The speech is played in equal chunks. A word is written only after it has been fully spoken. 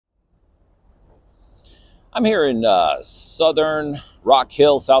I'm here in southern Rock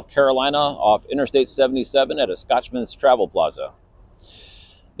Hill, South Carolina, off Interstate 77 at a Scotchman's Travel Plaza.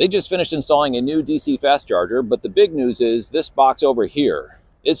 They just finished installing a new DC fast charger, but the big news is this box over here.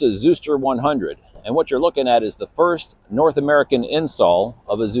 It's a Zoozter-100, and what you're looking at is the first North American install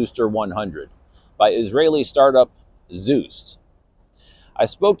of a Zoozter-100 by Israeli startup Zooz. I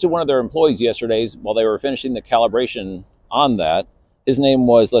spoke to one of their employees yesterday while they were finishing the calibration on that. His name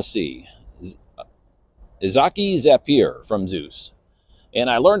was, let's see, Izaki Zapier from Zooz.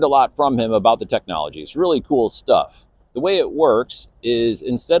 And I learned a lot from him about the technology. It's really cool stuff. The way it works is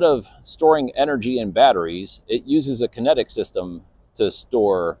instead of storing energy in batteries, it uses a kinetic system to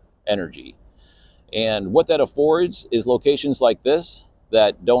store energy. And what that affords is locations like this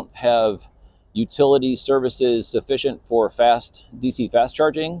that don't have utility services sufficient for fast DC fast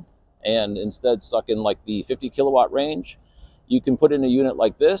charging and instead stuck in like the 50 kilowatt range, you can put in a unit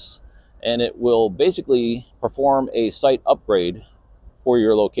like this and it will basically perform a site upgrade for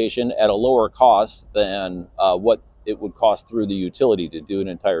your location at a lower cost than what it would cost through the utility to do an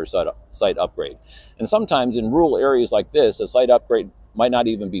entire site upgrade. And sometimes in rural areas like this, a site upgrade might not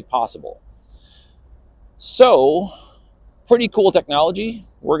even be possible. So, pretty cool technology.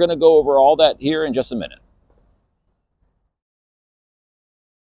 We're going to go over all that here in just a minute.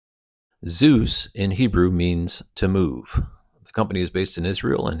 Zooz in Hebrew means to move. The company is based in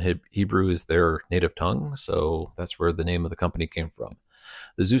Israel, and Hebrew is their native tongue, so that's where the name of the company came from.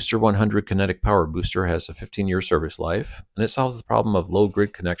 The Zoozter-100 Kinetic Power Booster has a 15-year service life, and it solves the problem of low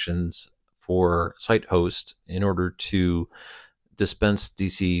grid connections for site hosts in order to dispense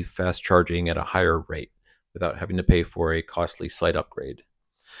DC fast charging at a higher rate without having to pay for a costly site upgrade.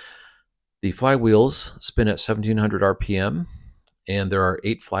 The flywheels spin at 1700 RPM, and there are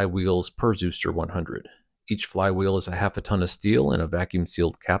 8 flywheels per Zoozter-100. Each flywheel is a half a ton of steel in a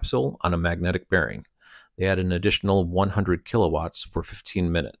vacuum-sealed capsule on a magnetic bearing. They add an additional 100 kilowatts for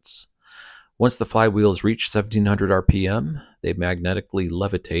 15 minutes. Once the flywheels reach 1700 RPM, they magnetically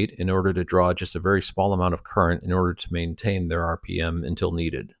levitate in order to draw just a very small amount of current in order to maintain their RPM until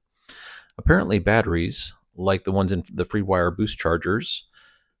needed. Apparently batteries, like the ones in the FreeWire boost chargers,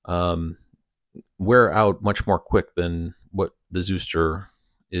 wear out much more quick than what the Zoozter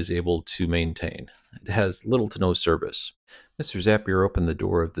is able to maintain. It has little to no service. Mr. Zapier opened the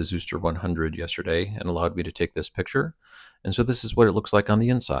door of the Zoozter-100 yesterday and allowed me to take this picture. And so this is what it looks like on the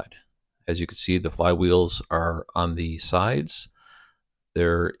inside. As you can see, the flywheels are on the sides.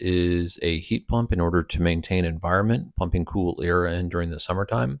 There is a heat pump in order to maintain environment, pumping cool air in during the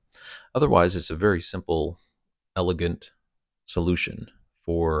summertime. Otherwise, it's a very simple, elegant solution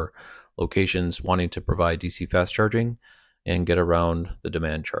for locations wanting to provide DC fast charging and get around the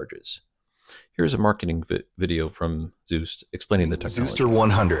demand charges. Here's a marketing video from Zooz explaining the technology.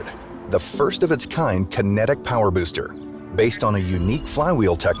 Zoozter-100, the first of its kind kinetic power booster, based on a unique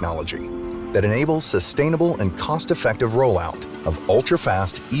flywheel technology that enables sustainable and cost-effective rollout of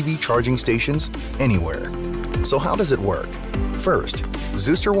ultra-fast EV charging stations anywhere. So how does it work? First,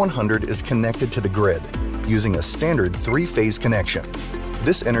 Zoozter-100 is connected to the grid using a standard 3-phase connection.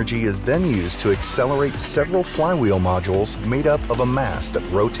 This energy is then used to accelerate several flywheel modules made up of a mass that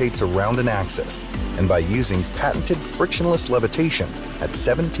rotates around an axis, and by using patented frictionless levitation at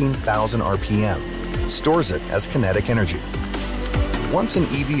 17,000 RPM, stores it as kinetic energy. Once an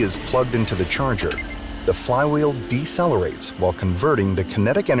EV is plugged into the charger, the flywheel decelerates while converting the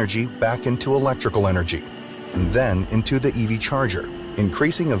kinetic energy back into electrical energy, and then into the EV charger,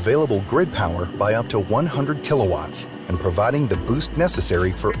 increasing available grid power by up to 100 kilowatts and providing the boost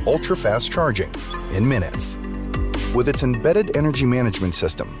necessary for ultra-fast charging in minutes. With its embedded energy management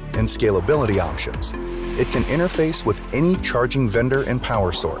system and scalability options, it can interface with any charging vendor and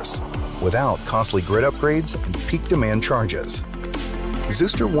power source without costly grid upgrades and peak demand charges.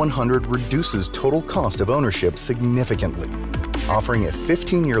 Zoozter-100 reduces total cost of ownership significantly, offering a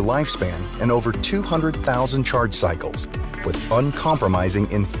 15-year lifespan and over 200,000 charge cycles with uncompromising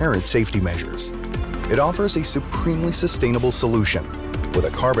inherent safety measures. It offers a supremely sustainable solution with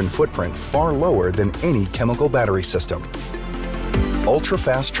a carbon footprint far lower than any chemical battery system.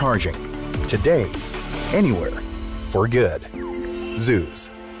 Ultra-fast charging, today, anywhere, for good.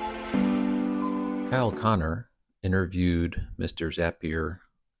 Zooz. Kyle Connor interviewed Mr. Zapier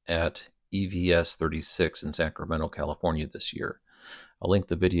at EVS 36 in Sacramento, California this year. I'll link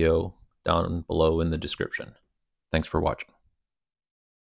the video down below in the description. Thanks for watching.